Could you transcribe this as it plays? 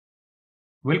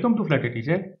Welcome to Flutter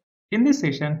Teacher. In this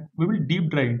session, we will deep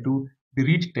dive into the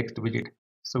RichText widget.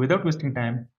 So without wasting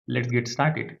time, let's get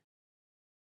started.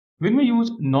 When we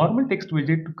use normal text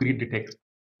widget to create the text,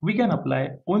 we can apply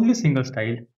only single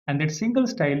style, and that single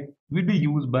style will be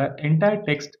used by entire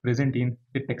text present in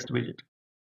the text widget.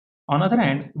 On the other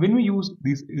hand, when we use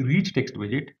this RichText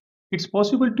widget, it's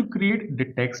possible to create the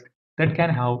text that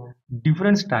can have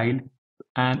different style,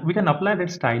 and we can apply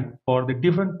that style for the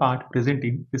different part present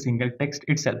in the single text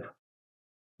itself.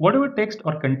 Whatever text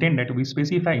or content that we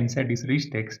specify inside this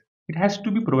rich text, it has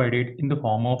to be provided in the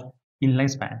form of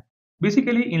InlineSpan.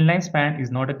 Basically, InlineSpan is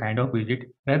not a kind of widget,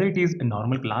 rather it is a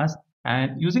normal class.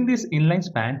 And using this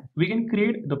InlineSpan, we can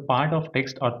create the part of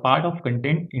text or part of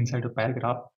content inside a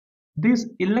paragraph. This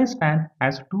InlineSpan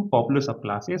has two popular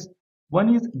subclasses.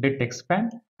 One is the TextSpan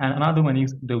and another one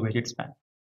is the WidgetSpan.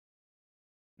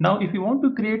 Now, if you want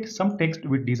to create some text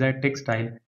with desired text style,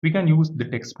 we can use the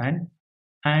TextSpan.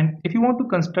 And if you want to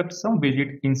construct some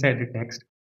widget inside the text,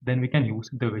 then we can use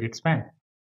the WidgetSpan.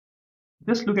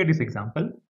 Just look at this example.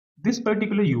 This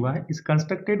particular UI is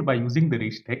constructed by using the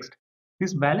rich text.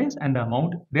 This balance and the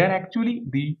amount, they are actually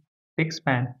the text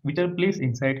span which are placed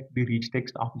inside the rich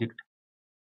text object.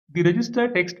 The register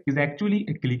text is actually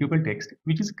a clickable text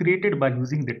which is created by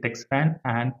using the text span,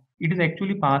 and it is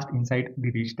actually passed inside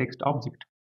the rich text object.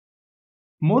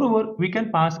 Moreover, we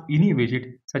can pass any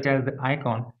widget such as the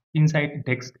icon inside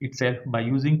text itself by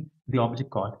using the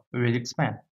object called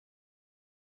WidgetSpan.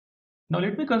 Now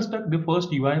let me construct the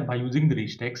first UI by using the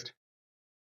rich text.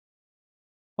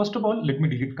 First of all, let me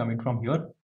delete comment from here.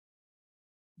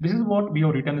 This is what we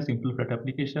have written a simple Flutter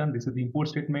application. This is the import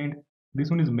statement.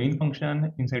 This one is main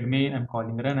function. Inside main, I'm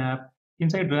calling run app.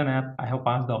 Inside run app, I have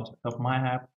passed the object of my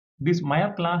app. This my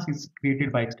app class is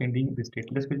created by extending the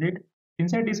stateless widget.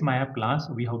 Inside this my app class,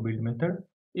 we have build method.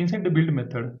 Inside the build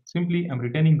method, simply I'm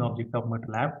returning the object of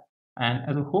Metal app. And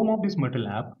as a home of this Metal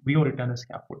app, we have written a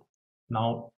scaffold.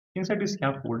 Now, inside this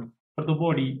scaffold, for the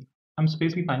body, I'm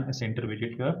specifying a center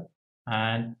widget here.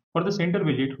 And for the center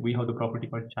widget, we have the property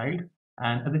called child.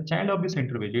 And as a child of the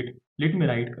center widget, let me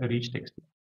write a rich text.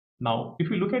 Now,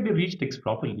 if you look at the rich text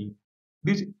properly,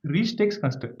 this rich text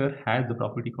constructor has the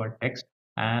property called text,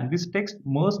 and this text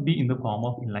must be in the form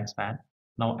of inline span.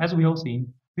 Now, as we have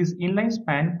seen, this inline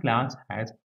span class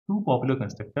has two popular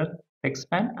constructors,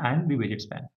 TextSpan and the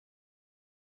WidgetSpan.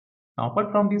 Now,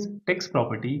 apart from this text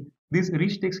property, this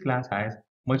rich text class has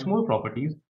much more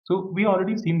properties. So we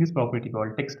already seen this property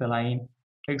called text align,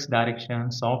 text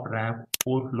direction, soft wrap,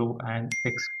 overflow, and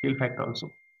text fill factor also.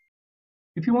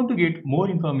 If you want to get more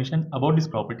information about this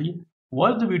property,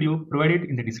 watch the video provided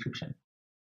in the description.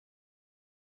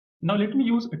 Now let me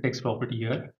use a text property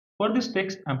here. For this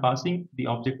text, I'm passing the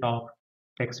object of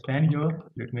TextFan here.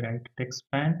 Let me write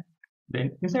TextFan.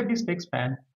 Then inside this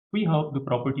TextFan, we have the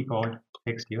property called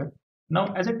text here.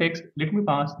 Now as a text, let me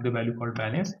pass the value called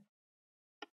balance.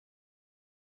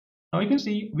 Now you can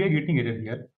see we are getting error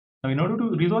here. Now in order to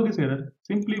resolve this error,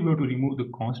 simply we have to remove the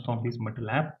const from this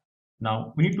Metal app.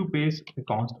 Now we need to paste the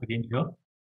const again here.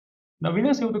 Now when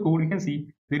I save the code, you can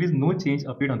see there is no change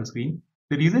appeared on the screen.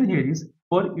 The reason here is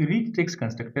for rich text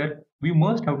constructor, we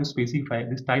must have to specify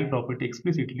the style property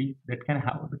explicitly that can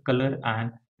have the color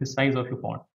and the size of your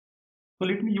font. So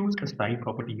let me use a style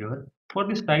property here. For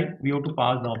this style, we have to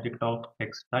pass the object of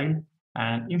text style,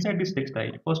 and inside this text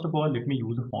style, first of all, let me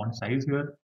use a font size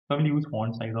here. So I will use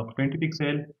font size of 20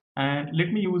 pixel, and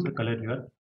let me use a color here.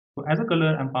 So as a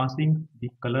color, I'm passing the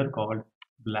color called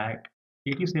black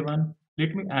 87.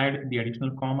 Let me add the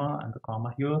additional comma and the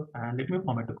comma here, and let me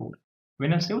format the code.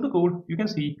 When I save the code, you can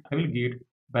see I will get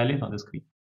balance on the screen.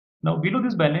 Now below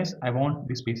this balance, I want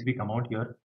the specific amount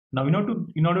here. Now in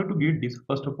order to get this,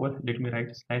 first of all, let me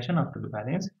write slash n after the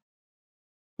balance.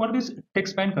 For this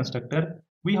text span constructor,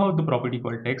 we have the property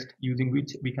called text, using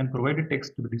which we can provide a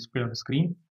text to be displayed on the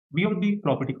screen. We have the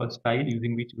property called style,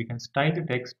 using which we can style the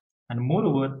text. And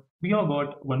moreover, we have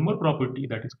got one more property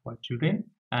that is called children,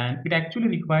 and it actually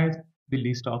requires the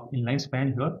list of inline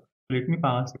span here. So let me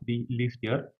pass the list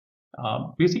here.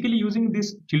 Basically, using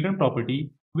this children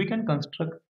property, we can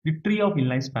construct the tree of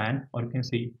inline span, or you can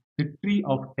say the tree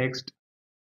of text.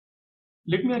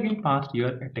 Let me again pass here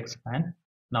a text span.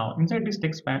 Now inside this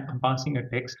text span, I'm passing a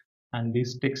text, and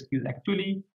this text is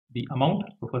actually the amount.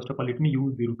 So first of all, let me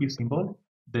use the rupee symbol.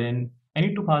 Then I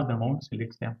need to pass the amount. So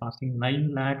let's say I'm passing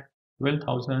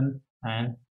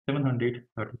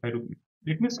 9,12,735 rupees.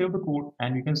 Let me save the code,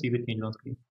 and you can see the change on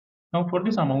screen. Now for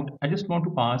this amount, I just want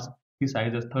to pass the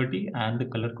size as 30 and the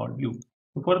color called blue.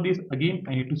 So for this, again,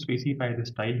 I need to specify the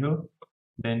style here.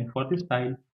 Then for this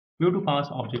style, we have to pass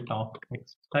object of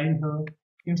text style here.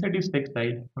 Inside this text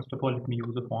style, first of all, let me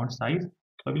use the font size.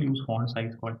 So I will use font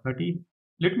size called 30.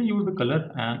 Let me use the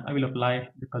color and I will apply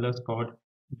the colors called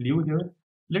blue here.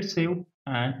 Let's save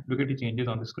and look at the changes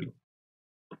on the screen.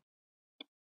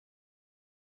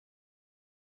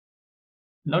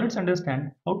 Now let's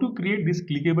understand how to create this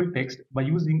clickable text by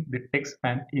using the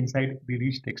TextFan inside the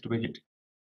RichText widget.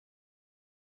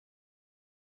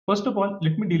 First of all,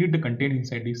 let me delete the content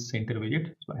inside this center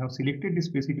widget. So I have selected this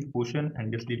specific portion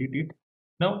and just delete it.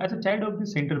 Now as a child of the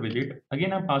center widget,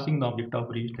 again I'm passing the object of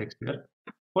RichText here.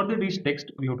 For the RichText,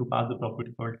 we have to pass the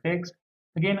property called text.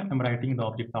 Again, I'm writing the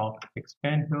object of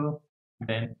TextSpan here.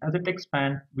 Then as a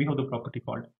TextSpan, we have the property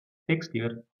called text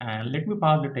here. And let me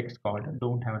pass the text called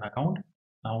don't have an account.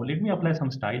 Now let me apply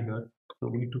some style here. So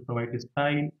we need to provide a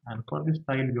style, and for this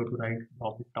style, we have to write the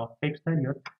object of text style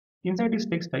here. Inside this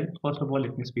text style, first of all,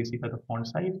 let me specify the font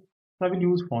size. So I will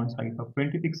use font size of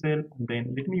 20 pixel, and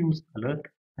then let me use color.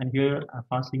 And here I'm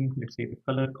passing, let's say, the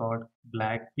color called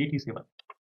black 87.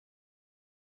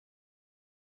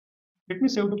 Let me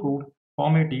save the code,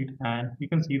 format it, and you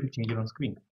can see the changes on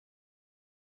screen.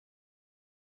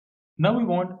 Now we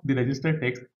want the register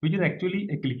text, which is actually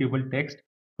a clickable text.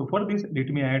 So for this, let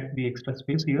me add the extra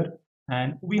space here.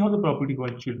 And we have the property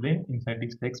called children inside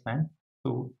this text span.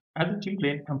 So as a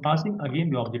children, I'm passing again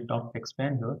the object of text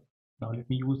span here. Now let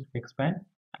me use text span.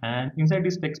 And inside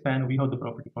this text span, we have the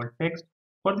property called text.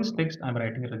 For this text, I'm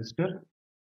writing a register.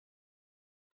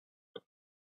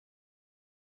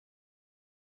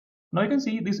 Now you can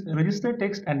see this register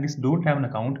text and this don't have an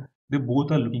account. They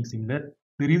both are looking similar.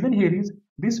 The reason here is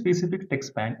this specific text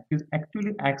span is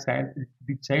actually acts as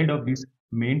the child of this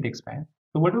main text span.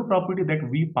 So whatever property that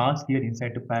we pass here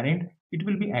inside the parent, it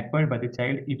will be acquired by the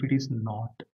child if it is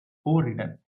not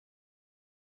overridden.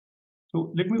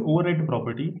 So let me override the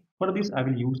property. For this, I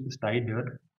will use the style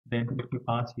here. Then let me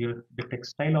pass here the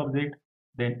text style object.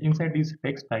 Then inside this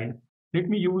text style, let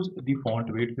me use the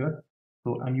font weight here.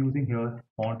 So I'm using here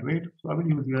font weight. So I will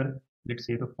use here, let's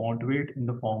say the font weight in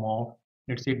the form of,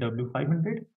 let's say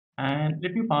W500. And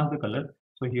let me pass the color.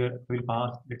 So here I will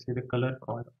pass, let's say the color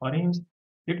called orange.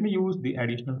 Let me use the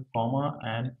additional comma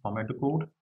and format the code.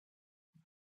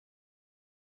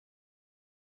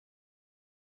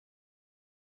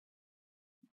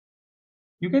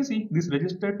 You can see this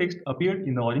register text appeared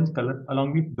in the orange color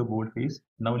along with the boldface.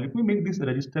 Now let me make this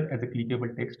register as a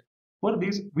clickable text. For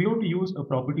this, we have to use a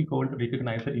property called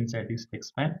recognizer inside this text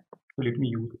span. So let me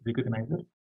use recognizer.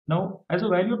 Now, as a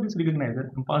value of this recognizer,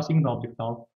 I'm passing the object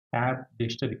of tab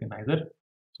gesture recognizer.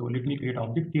 So let me create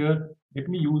object here. Let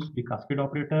me use the cascade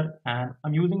operator, and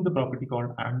I'm using the property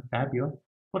called on tab here.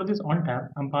 For this on tab,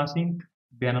 I'm passing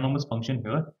the anonymous function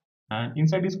here, and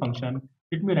inside this function,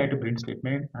 let me write a print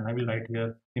statement, and I will write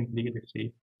here simply, let's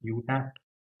say u tab.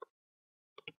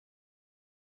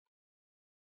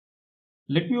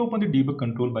 Let me open the debug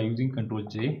control by using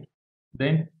Ctrl J.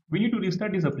 Then we need to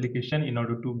restart this application in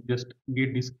order to just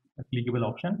get this clickable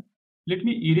option. Let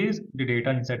me erase the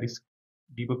data inside this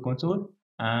debug console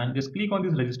and just click on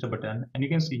this register button, and you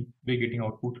can see we're getting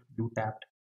output u tapped.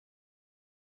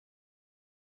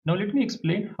 Now let me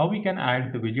explain how we can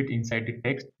add the widget inside the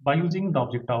text by using the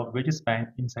object of WidgetSpan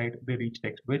inside the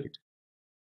RichText widget.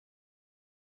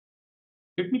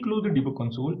 Let me close the debug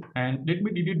console and let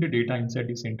me delete the data inside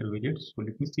the center widget. So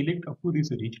let me select up to this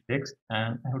rich text,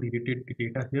 and I have deleted the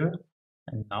data here.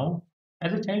 And now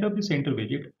as a child of the center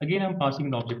widget, again I'm passing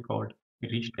the object called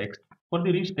rich text. For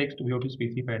the rich text, we have to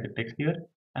specify the text here.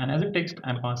 And as a text,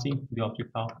 I'm passing the object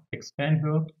of TextSpan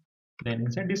here. Then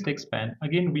inside this TextSpan,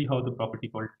 again we have the property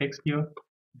called text here.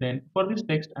 Then for this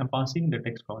text, I'm passing the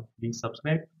text called please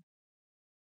subscribe.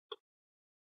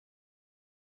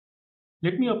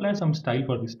 Let me apply some style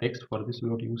for this text. For this, we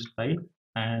have to use style.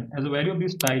 And as a value of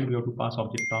this style, we have to pass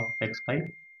object of text style.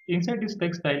 Inside this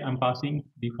text style, I'm passing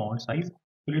the font size.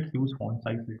 So let's use font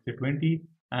size, let's say 20.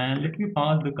 And let me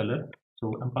pass the color.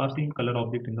 So I'm passing color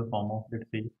object in the form of, let's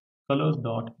say, colors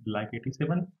dot black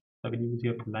 87. So I will use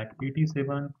here black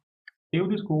 87. Save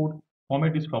this code,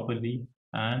 format this properly,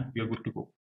 and we are good to go.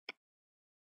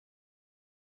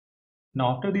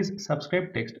 Now after this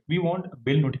subscribe text, we want a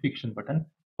bell notification button.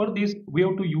 For this, we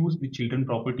have to use the children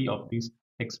property of this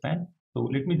TextFan. So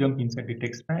let me jump inside the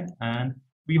TextFan, and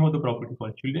we have the property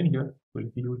called children here. So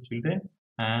let me use children,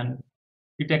 and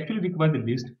it actually requires the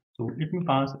list. So let me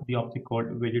pass the object called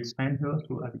WidgetSpan here.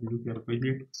 So I will use here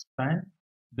WidgetSpan.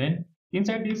 Then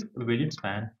inside this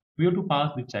WidgetSpan, we have to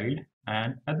pass the child,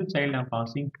 and as a child, I'm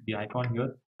passing the icon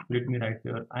here. So let me write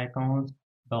here icons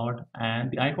dot,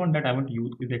 and the icon that I want to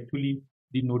use is actually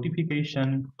the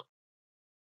notification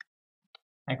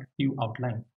active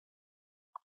outline,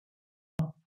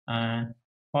 and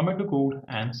format the code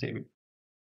and save it.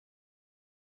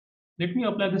 Let me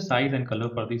apply the size and color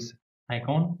for this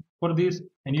icon. For this,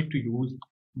 I need to use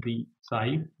the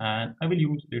size, and I will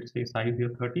use, let's say, size here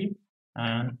 30.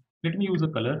 And let me use a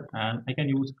color, and I can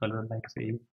use color like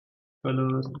say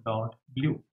colors dot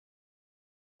blue.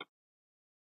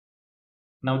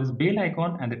 Now this bell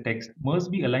icon and the text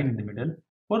must be aligned in the middle.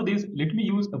 For this, let me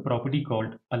use a property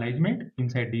called alignment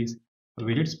inside this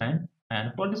WidgetSpan.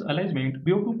 And for this alignment,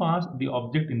 we have to pass the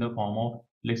object in the form of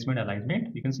placement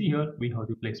alignment. You can see here we have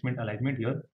the placement alignment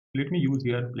here. Let me use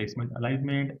here placement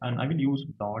alignment, and I will use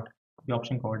dot the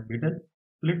option called middle.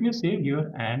 So let me save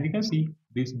here, and you can see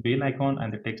this bell icon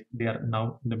and the text, they are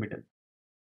now in the middle.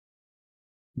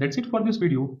 That's it for this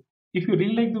video. If you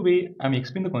really like the way I'm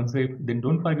explaining the concept, then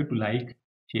don't forget to like,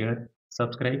 share,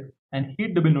 subscribe, and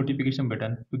hit the bell notification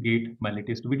button to get my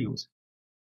latest videos.